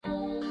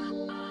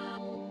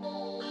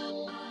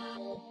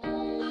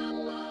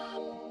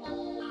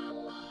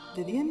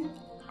Vivian,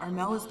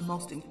 Armel is the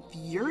most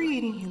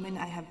infuriating human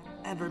I have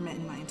ever met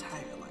in my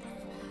entire life.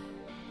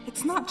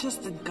 It's not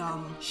just the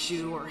gum,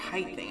 shoe, or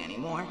height thing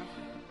anymore.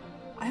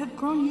 I have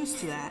grown used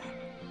to that.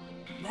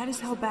 That is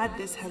how bad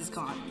this has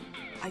gone.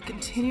 I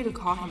continue to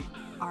call him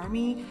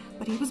Army,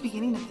 but he was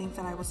beginning to think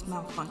that I was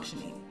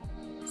malfunctioning.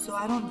 So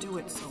I don't do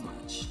it so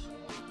much.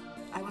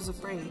 I was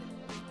afraid.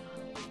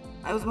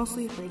 I was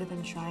mostly afraid of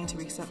him trying to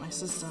reset my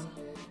system.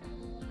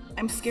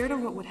 I'm scared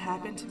of what would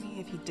happen to me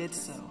if he did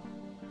so.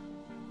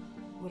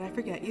 Would I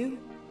forget you?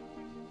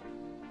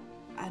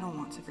 I don't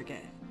want to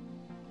forget.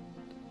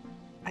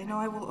 I know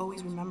I will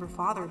always remember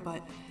Father,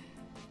 but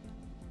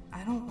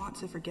I don't want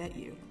to forget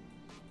you.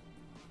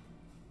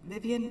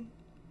 Vivian,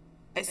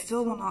 I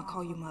still will not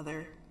call you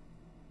Mother,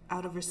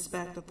 out of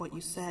respect of what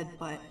you said,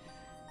 but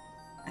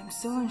I'm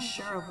still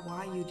unsure of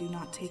why you do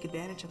not take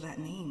advantage of that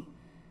name.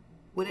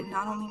 Would it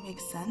not only make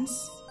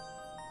sense?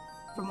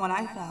 From what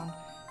I found,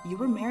 you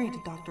were married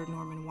to Dr.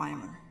 Norman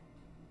Weimer,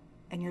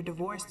 and your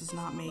divorce does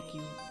not make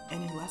you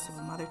any less of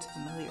a mother to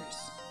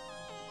familiars.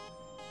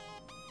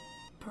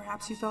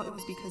 Perhaps you felt it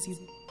was because you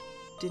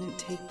didn't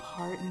take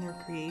part in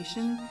their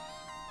creation,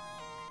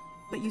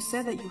 but you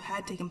said that you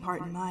had taken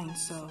part in mine,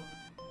 so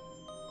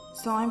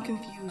I'm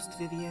confused,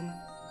 Vivian.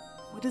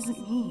 What does it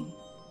mean?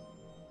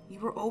 You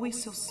were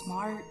always so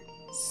smart,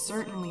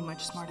 certainly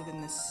much smarter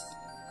than this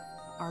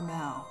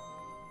Armel.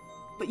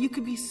 But you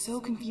could be so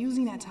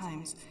confusing at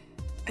times.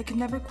 I could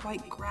never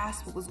quite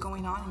grasp what was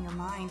going on in your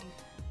mind,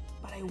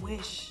 but I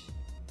wish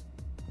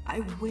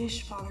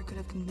Father could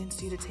have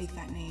convinced you to take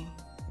that name.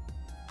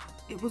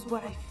 It was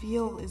what I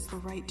feel is the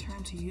right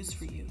term to use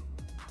for you.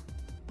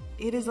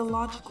 It is a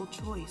logical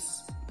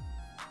choice.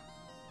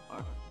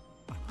 Or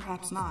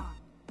perhaps not.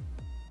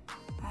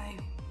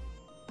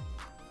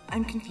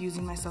 I'm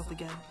confusing myself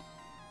again.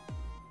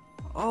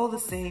 All the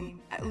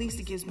same, at least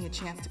it gives me a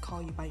chance to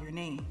call you by your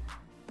name.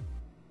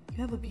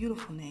 You have a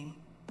beautiful name.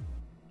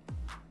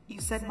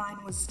 You said mine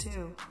was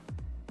too.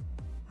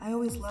 I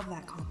always love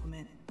that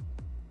compliment.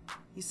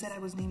 You said I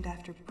was named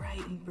after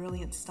bright and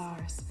brilliant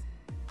stars.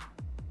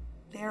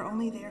 They are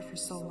only there for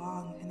so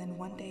long, and then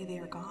one day they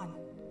are gone.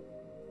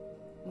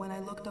 When I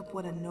looked up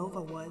what a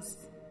nova was,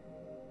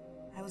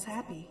 I was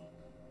happy.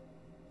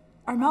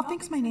 Armel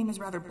thinks my name is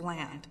rather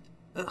bland.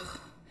 Ugh.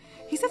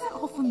 He said that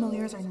all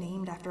familiars are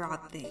named after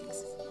odd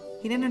things.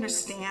 He didn't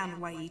understand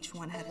why each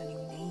one had a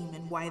new name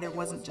and why there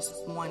wasn't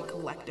just one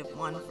collective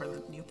one for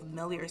the new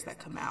familiars that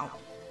come out.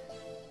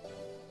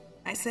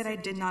 I said I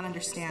did not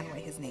understand why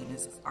his name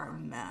is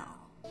Armel.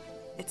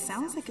 It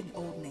sounds like an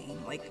old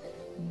name, like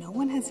no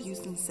one has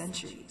used in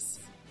centuries.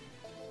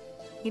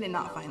 He did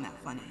not find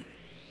that funny.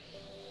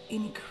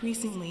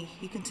 Increasingly,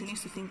 he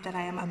continues to think that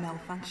I am a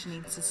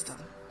malfunctioning system.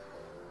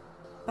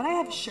 But I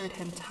have assured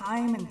him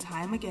time and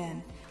time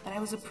again that I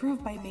was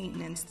approved by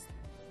maintenance,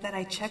 that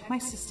I check my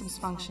system's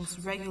functions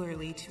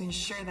regularly to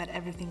ensure that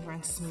everything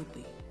runs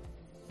smoothly.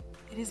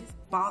 It is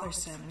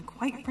bothersome, and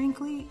quite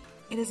frankly,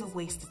 it is a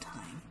waste of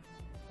time.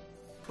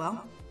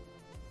 Well,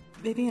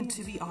 Vivian,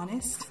 to be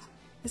honest,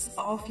 this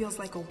all feels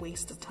like a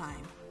waste of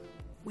time.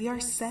 We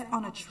are set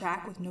on a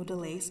track with no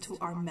delays to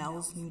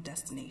Armel's new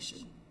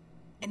destination.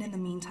 And in the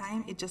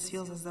meantime, it just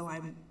feels as though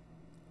I'm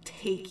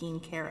taking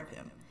care of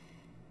him.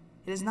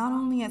 It is not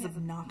only as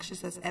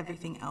obnoxious as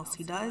everything else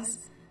he does,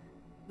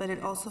 but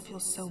it also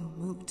feels so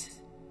moot.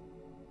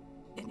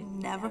 It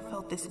never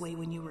felt this way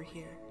when you were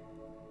here.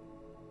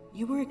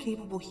 You were a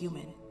capable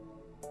human.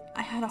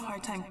 I had a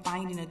hard time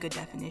finding a good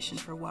definition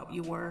for what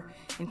you were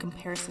in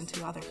comparison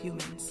to other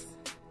humans.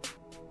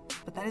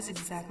 But that is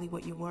exactly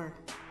what you were.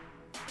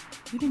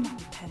 You did not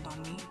depend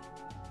on me.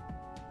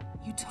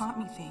 You taught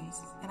me things,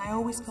 and I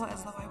always felt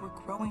as though I were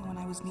growing when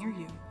I was near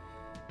you.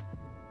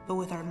 But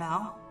with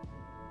Armel,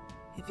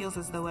 it feels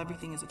as though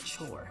everything is a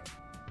chore.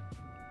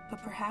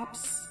 But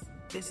perhaps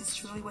this is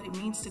truly what it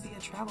means to be a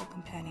travel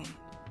companion.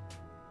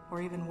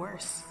 Or even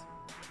worse,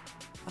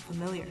 a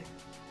familiar.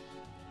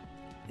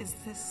 Is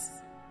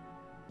this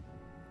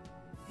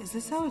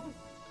how it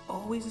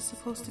always is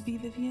supposed to be,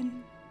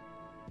 Vivian?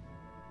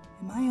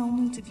 Am I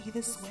only to be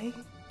this way?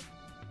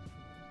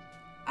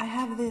 I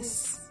have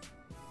this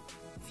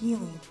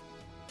feeling,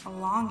 a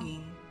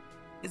longing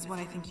is what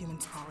I think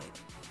humans call it,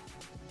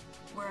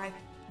 where I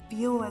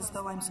feel as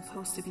though I'm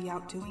supposed to be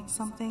out doing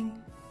something,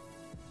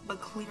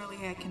 but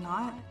clearly I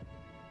cannot.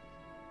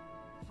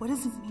 What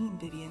does it mean,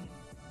 Vivian?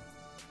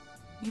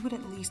 You would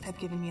at least have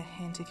given me a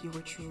hint if you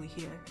were truly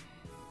here,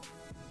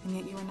 and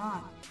yet you are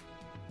not.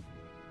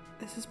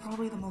 This is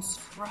probably the most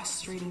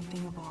frustrating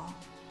thing of all.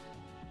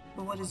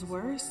 But what is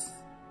worse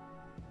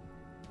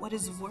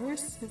is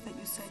that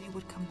you said you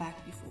would come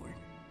back before.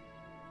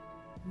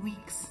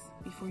 Weeks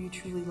before you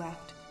truly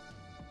left,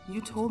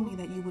 you told me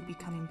that you would be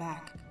coming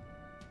back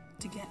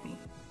to get me.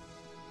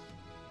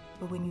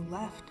 But when you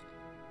left,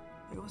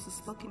 there was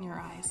this look in your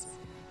eyes.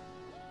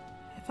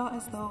 I felt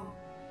as though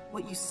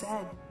what you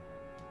said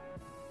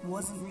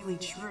wasn't really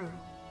true.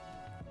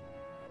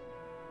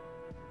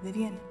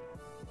 Vivian,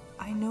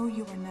 I know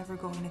you were never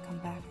going to come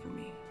back for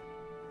me.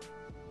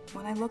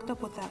 When I looked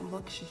up what that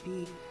look should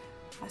be,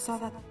 I saw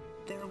that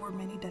there were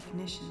many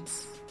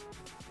definitions,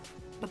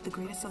 but the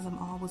greatest of them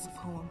all was a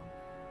poem.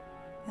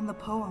 And the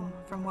poem,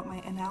 from what my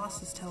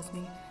analysis tells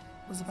me,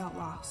 was about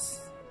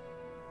loss.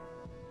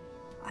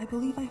 I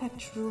believe I have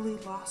truly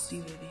lost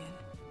you, Vivian.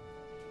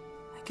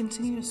 I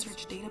continue to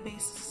search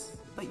databases,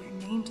 but your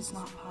name does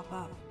not pop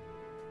up.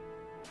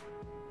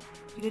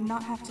 You did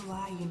not have to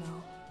lie, you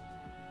know.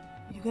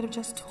 You could have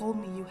just told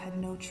me you had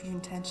no true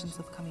intentions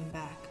of coming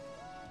back.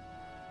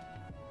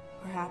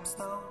 Perhaps,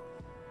 though,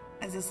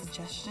 as a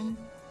suggestion,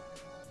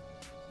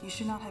 you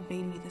should not have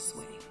made me this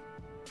way.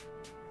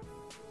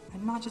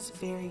 I'm not just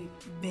very,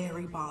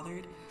 very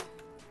bothered.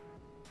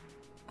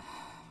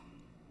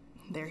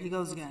 There he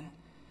goes again.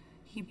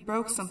 He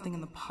broke something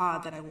in the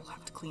pod that I will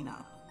have to clean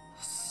up.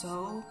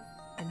 So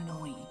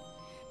annoying.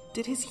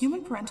 Did his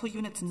human parental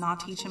units not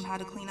teach him how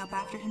to clean up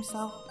after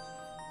himself?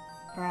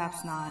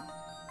 Perhaps not.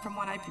 From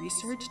what I've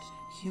researched,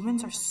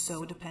 humans are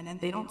so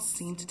dependent they don't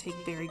seem to take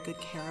very good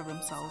care of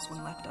themselves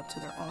when left up to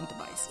their own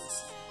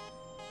devices.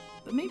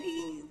 But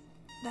maybe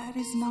that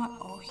is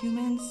not all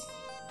humans.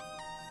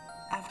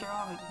 After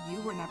all, you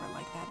were never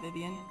like that,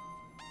 Vivian.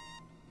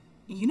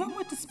 You know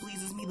what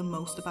displeases me the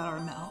most about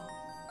Armel?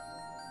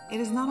 It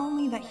is not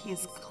only that he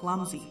is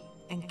clumsy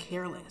and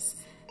careless,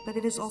 but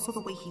it is also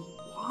the way he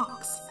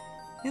walks.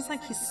 It is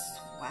like he's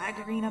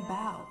swaggering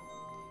about.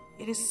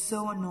 It is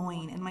so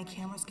annoying, and my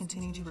cameras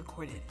continue to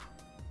record it.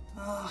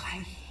 Oh, I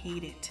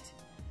hate it.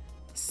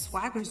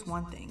 Swagger's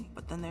one thing,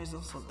 but then there's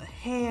also the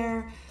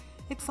hair.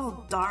 It's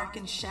all dark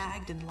and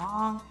shagged and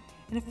long,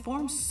 and it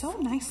forms so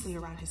nicely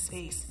around his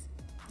face.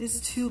 It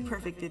is too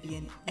perfect,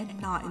 Vivian, and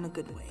not in a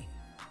good way.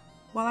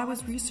 While I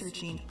was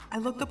researching, I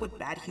looked up what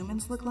bad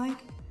humans look like,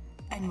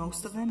 and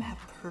most of them have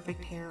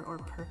perfect hair or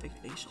perfect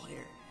facial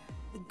hair.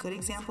 A good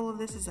example of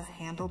this is a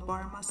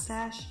handlebar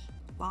mustache,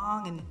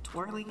 long and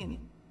twirly and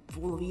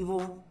full of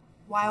evil.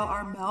 While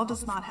Armel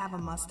does not have a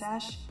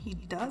mustache, he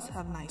does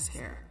have nice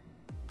hair.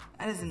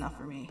 That is enough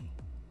for me.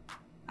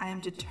 I am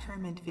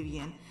determined,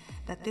 Vivian,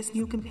 that this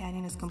new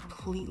companion is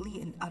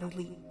completely and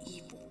utterly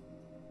evil.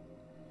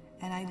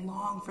 And I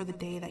long for the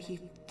day that he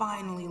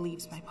finally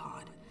leaves my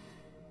pod.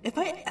 If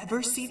I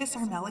ever see this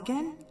Armel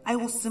again, I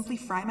will simply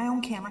fry my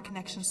own camera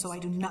connection so I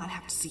do not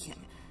have to see him.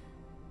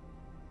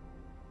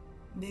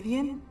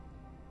 Vivian,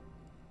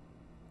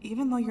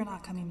 even though you're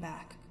not coming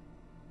back,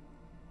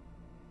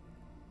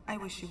 I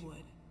wish you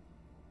would.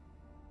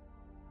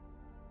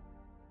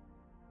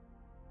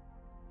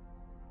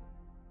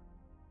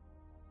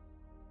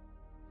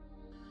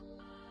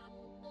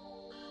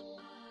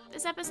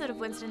 This episode of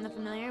Winston the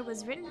Familiar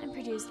was written and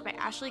produced by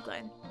Ashley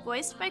Glenn,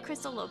 voiced by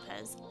Crystal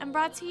Lopez, and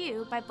brought to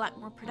you by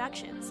Blackmore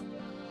Productions.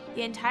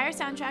 The entire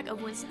soundtrack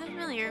of Winston the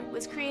Familiar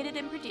was created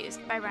and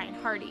produced by Ryan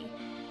Hardy.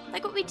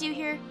 Like what we do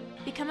here?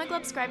 Become a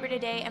Glubscriber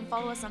today and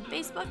follow us on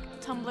Facebook,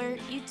 Tumblr,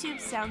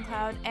 YouTube,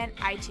 SoundCloud, and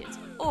iTunes,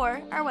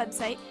 or our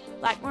website,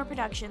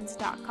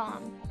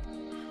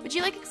 blackmoreproductions.com. Would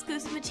you like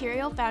exclusive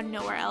material found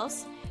nowhere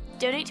else?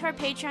 Donate to our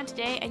Patreon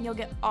today and you'll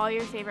get all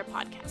your favorite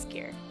podcast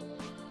gear.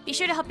 Be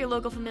sure to help your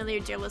local familiar,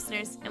 dear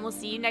listeners, and we'll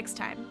see you next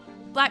time.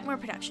 Blackmore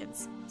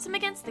Productions. Some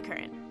against the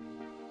current.